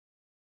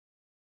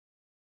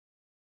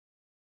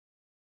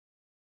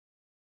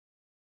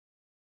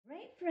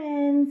Right,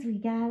 friends, we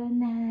got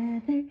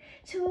another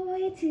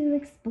toy to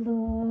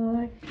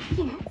explore.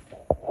 Yes.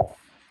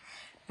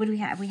 What do we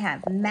have? We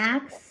have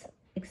MAXX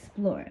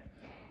Explorer,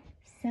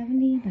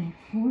 70 by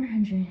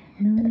 400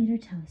 millimeter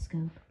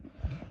telescope,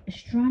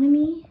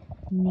 Astronomy,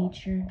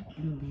 Nature,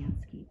 and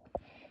Landscape.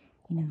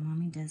 You know,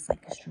 Mommy does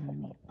like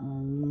astronomy a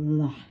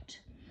lot.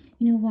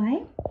 You know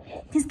why?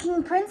 Because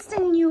King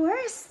Princeton, you're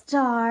a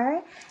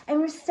star,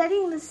 and we're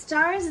studying the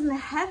stars in the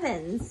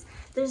heavens.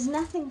 There's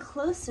nothing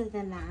closer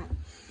than that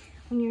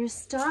when you're a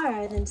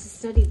star than to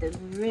study the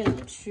real,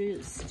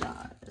 true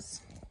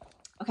stars.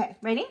 Okay,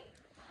 ready?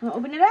 Want to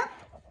open it up?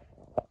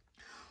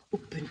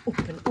 Open,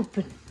 open,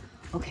 open.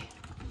 Okay.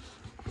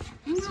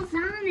 I'm not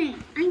Sonic.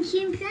 I'm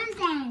King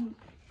Princeton.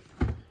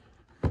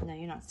 No,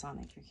 you're not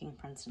Sonic. You're King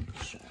Princeton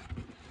for sure.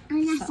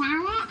 I'm not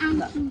Sonic. I'm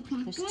Look, King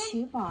Princeton. there's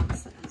 2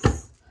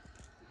 boxes.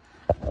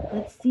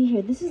 Let's see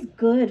here. This is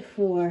good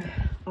for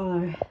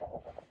our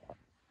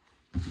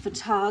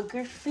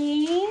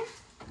photography,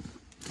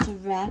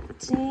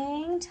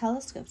 directing.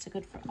 Telescopes are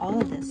good for all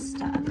of this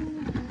stuff.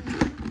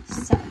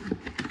 So,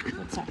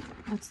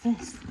 what's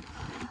this?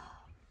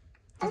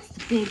 That's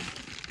the big.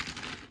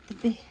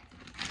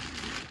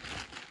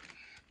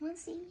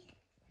 Let's see.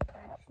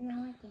 How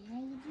you do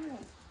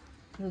it?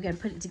 We gotta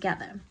put it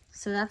together.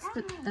 So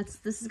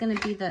this is gonna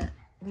be the,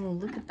 oh,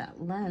 look at that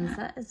lens.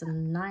 That is a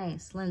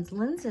nice lens.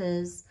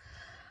 Lenses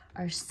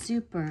are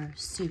super,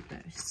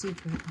 super,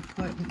 super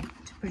important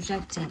to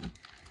projecting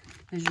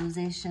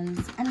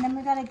visualizations. And then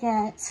we gotta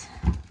get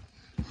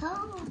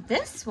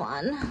this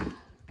one.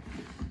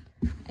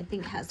 I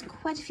think has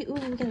quite a few. Ooh,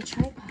 we got a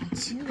tripod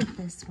too with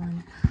this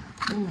one.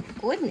 Oh my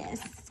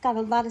goodness, it's got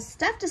a lot of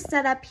stuff to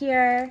set up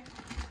here.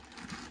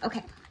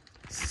 Okay,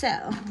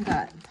 so we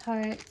got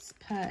parts,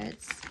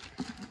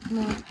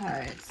 more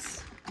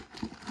parts.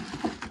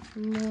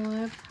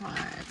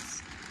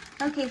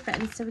 Okay,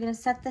 friends, so we're gonna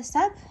set this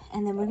up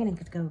and then we're gonna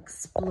go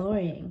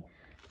exploring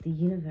the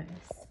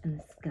universe and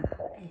the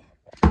sky.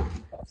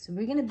 So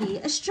we're gonna be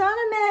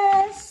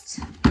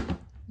astronomists.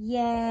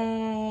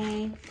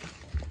 Yay.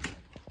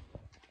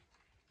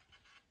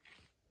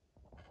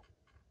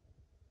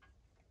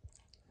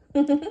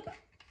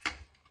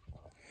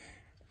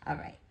 All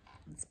right,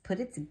 let's put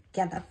it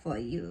together for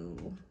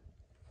you.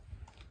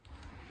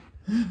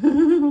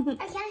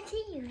 I can't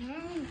see your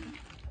hand.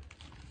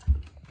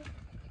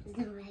 It's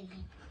not working.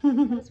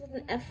 This with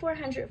an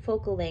f400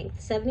 focal length,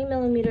 70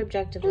 millimeter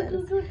objective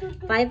lens,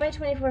 5 by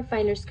 24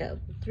 finder scope,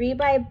 3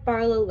 by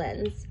Barlow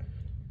lens,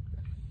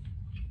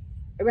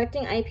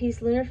 erecting eyepiece,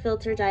 lunar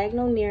filter,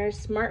 diagonal mirror,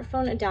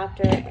 smartphone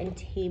adapter, and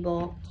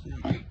table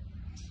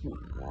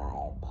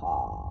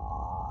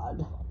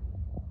tripod.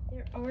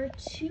 There are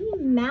 2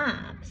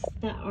 maps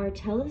that our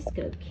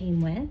telescope came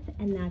with,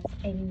 and that's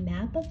a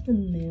map of the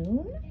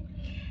moon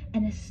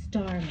and a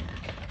star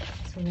map.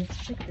 So let's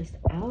check this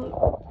out.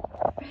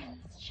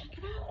 Friends, check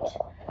it out.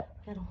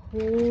 Got a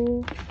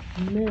whole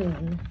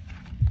moon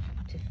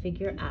to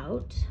figure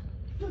out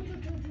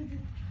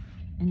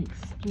and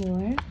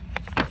explore.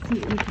 Let's see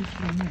what we can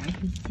see here. I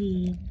can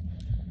see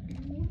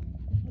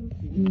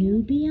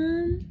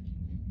Nubium.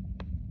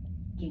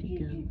 Where'd it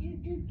go?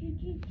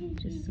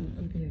 Just so,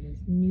 oh, there it is.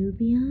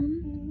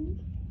 Nubium,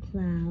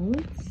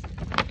 clouds.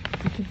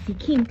 You can see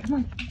King. Come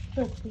on.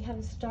 Look, we have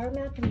a star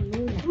map and a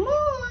moon map. Moon.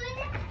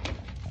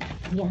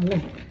 Yeah,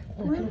 look.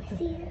 Look.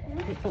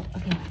 Oh,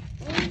 okay.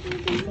 So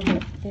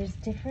look, there's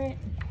different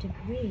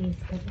degrees,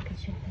 but we could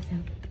check this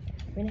out.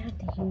 We're gonna have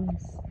to hang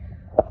this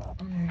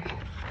on our,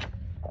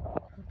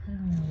 we'll put it on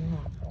the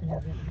wall in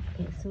our room.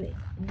 Okay, so wait,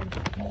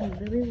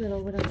 really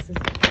little. What else is,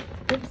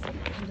 oops,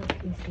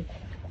 let me see.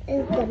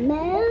 Is the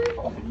moon?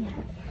 Yeah.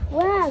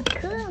 Wow,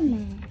 cool,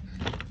 man.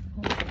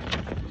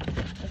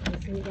 Okay,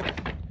 so we got,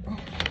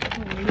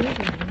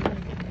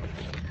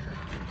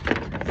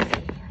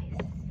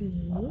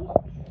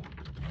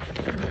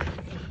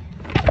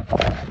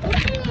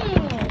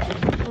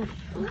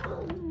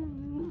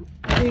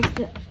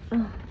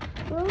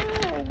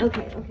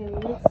 Okay,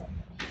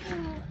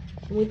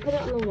 when we put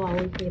it on the wall,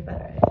 we see it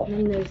better. And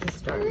then there's the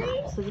star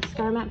map. So the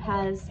star map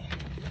has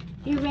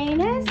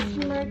Uranus,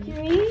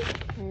 Mercury,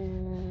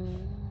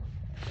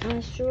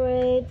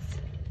 asteroids,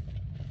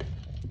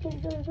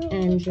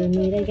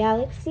 Andromeda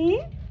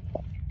Galaxy,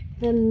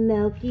 the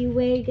Milky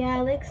Way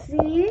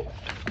Galaxy,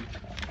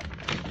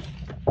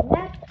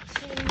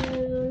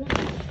 Neptune,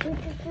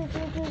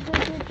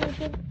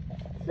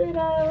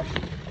 Pluto.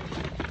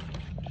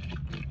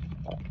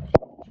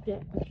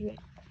 Okay,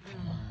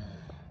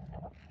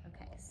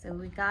 so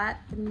we got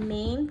the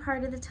main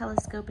part of the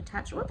telescope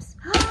attached. Whoops!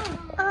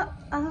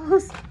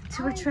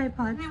 To a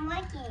tripod. I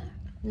like it.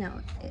 No,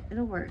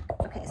 it'll work.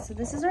 Okay, so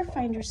this is our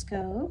finder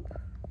scope,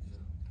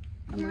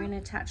 and we're going to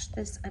attach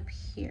this up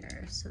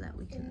here so that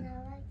we can.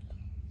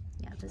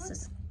 Yeah, this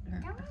is.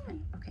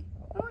 Okay.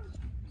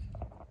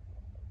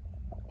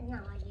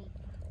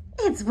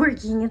 It's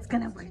working. It's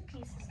gonna work. Two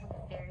pieces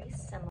look very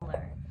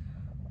similar.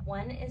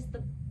 One is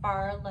the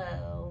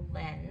Barlow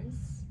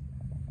lens,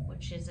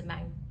 which is a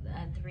mag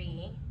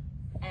 3,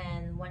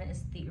 and one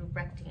is the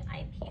erecting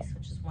eyepiece,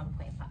 which is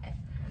 1.5.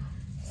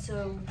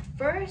 So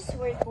first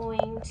we're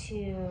going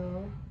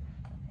to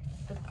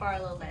the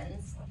Barlow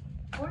lens.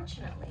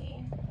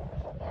 Fortunately,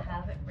 we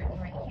have it written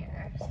right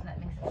here, so that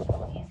makes it a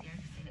little easier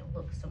because it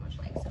looks so much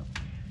like. So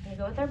we're gonna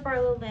go with our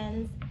Barlow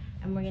lens,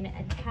 and we're gonna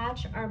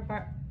attach our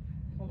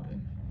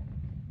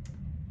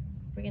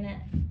We're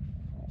gonna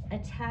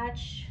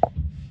attach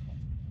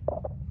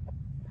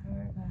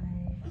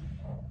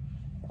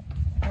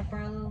our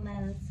Barlow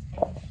lens.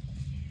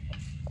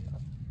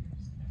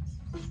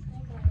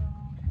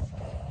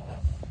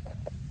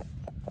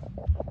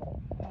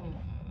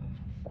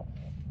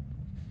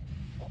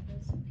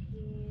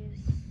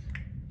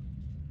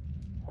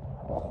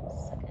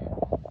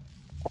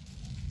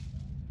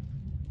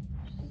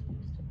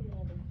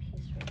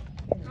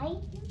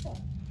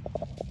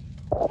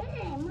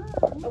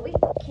 Oh wait,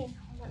 okay,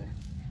 hold on.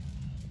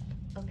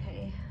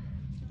 Okay.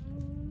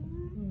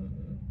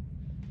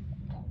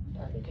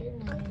 Figure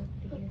 9,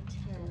 figure 10.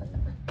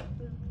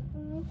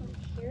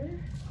 Here.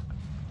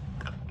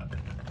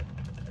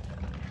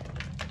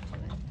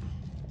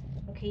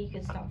 Okay, you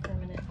can stop for a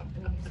minute.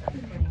 And you can stop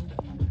recording.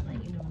 And let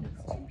you know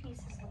these two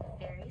pieces look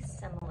very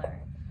similar.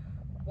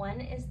 One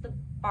is the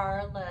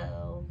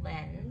Barlow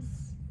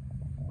lens,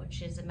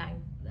 which is a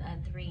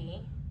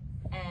 3,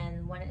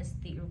 and one is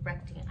the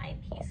erecting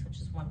eyepiece, which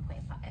is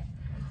 1.5.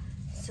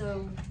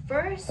 So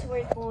first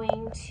we're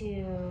going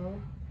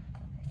to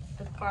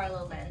the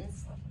Barlow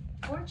lens.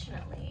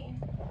 Fortunately,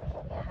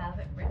 we have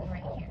it written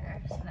right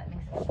here, so that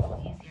makes it a little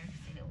easier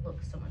because it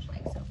looks so much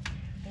like. So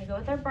we're gonna go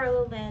with our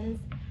Barlow lens,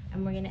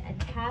 and we're gonna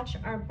attach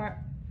our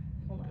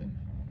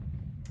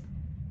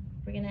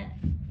We're gonna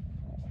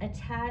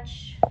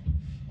attach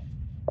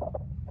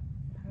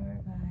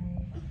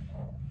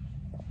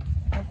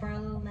our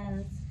Barlow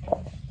lens.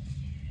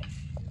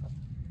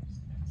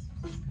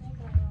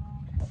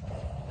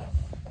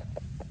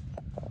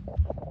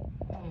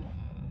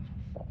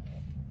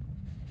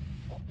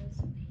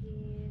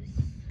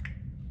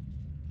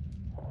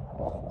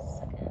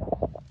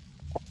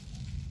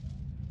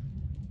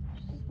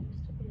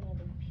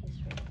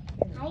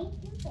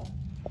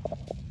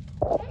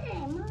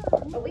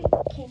 Oh wait,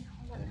 okay,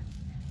 hold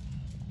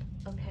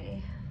on.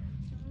 Okay.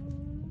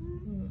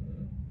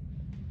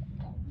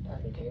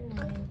 Figure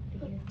 9,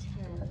 figure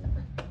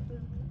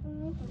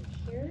 10.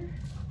 Here.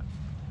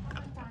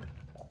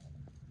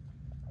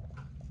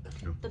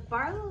 The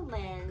Barlow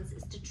lens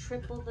is to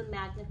triple the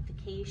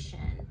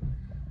magnification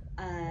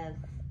of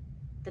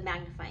the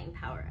magnifying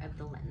power of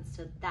the lens.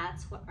 So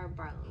that's what our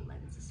Barlow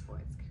lens is for.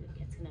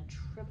 It's going to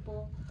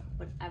triple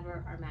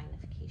whatever our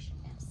magnification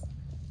is.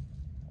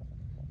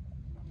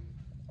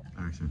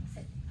 Action.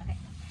 Okay.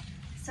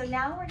 So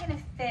now we're going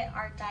to fit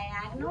our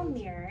diagonal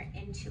mirror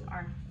into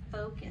our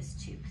focus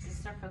tube, because this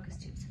is our focus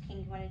tube. So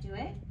King, you want to do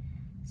it?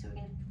 So we're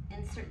going to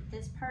insert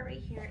this part right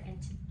here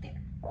into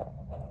there.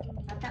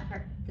 Not that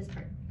part, this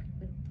part.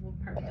 The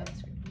part without the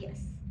screw.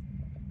 Yes.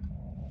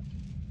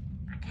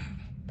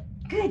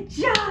 Good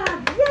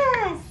job!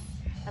 Yes!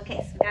 Okay,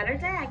 so we got our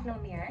diagonal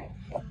mirror.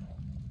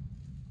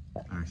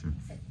 Action.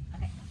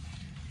 Okay.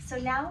 So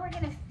now we're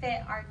going to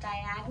fit our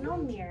diagonal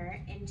mirror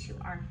into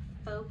our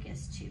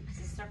focus tube, because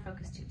this is our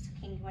focus tube. So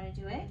King, you want to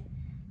do it?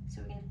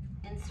 So we're going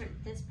to insert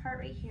this part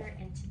right here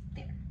into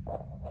there.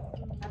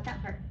 Not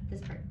that part,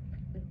 this part.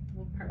 The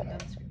part without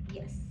the screw.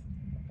 Yes.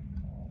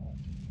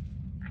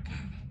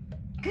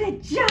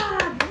 Good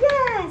job!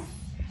 Yes!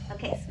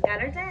 Okay, so we got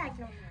our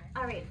diagonal mirror.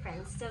 All right,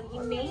 friends, so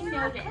you may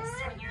notice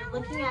when you're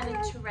looking at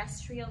a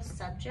terrestrial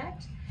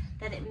subject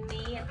that it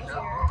may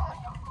appear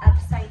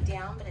upside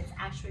down, but it's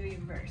actually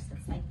reversed.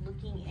 It's like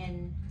looking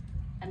in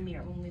a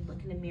mirror. When we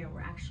look in a mirror,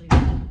 we're actually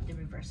looking the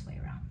reverse way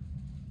around.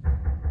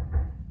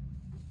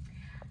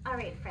 All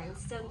right,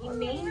 friends, so you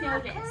may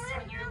notice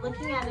when you're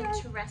looking at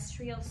a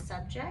terrestrial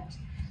subject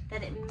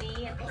that it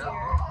may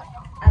appear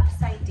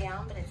upside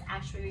down, but it's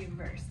actually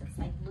reversed. It's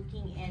like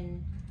looking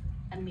in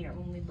a mirror.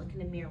 When we look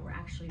in a mirror, we're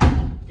actually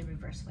looking the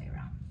reverse way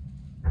around.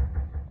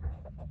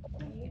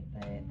 Right,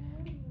 but I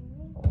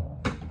don't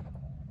know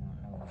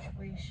which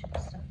way should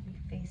stuff be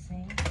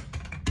facing.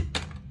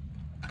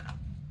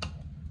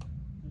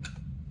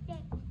 There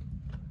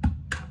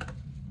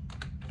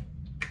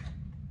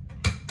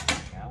we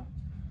go.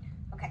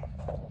 Okay,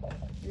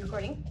 you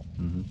recording?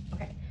 Mm-hmm.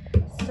 Okay,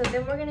 so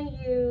then we're gonna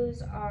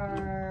use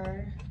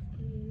our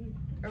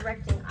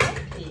erecting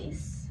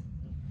eyepiece.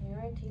 You're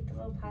gonna take the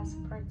little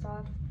plastic parts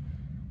off.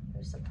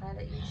 There's a pad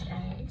at each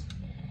end.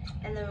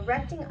 And the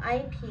erecting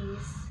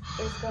eyepiece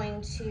is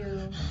going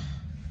to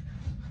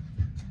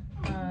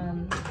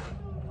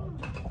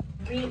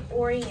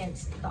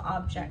reorient the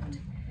object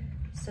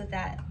so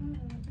that,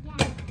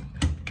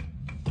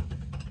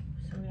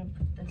 so we're gonna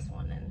put this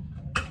one in,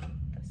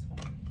 this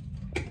one.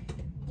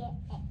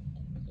 Okay.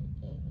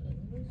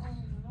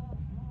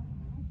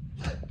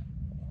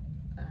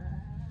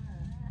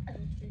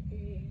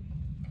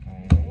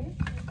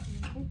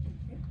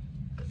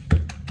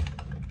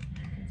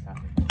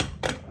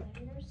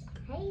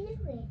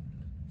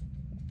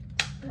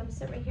 Come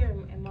sit right here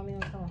and mommy will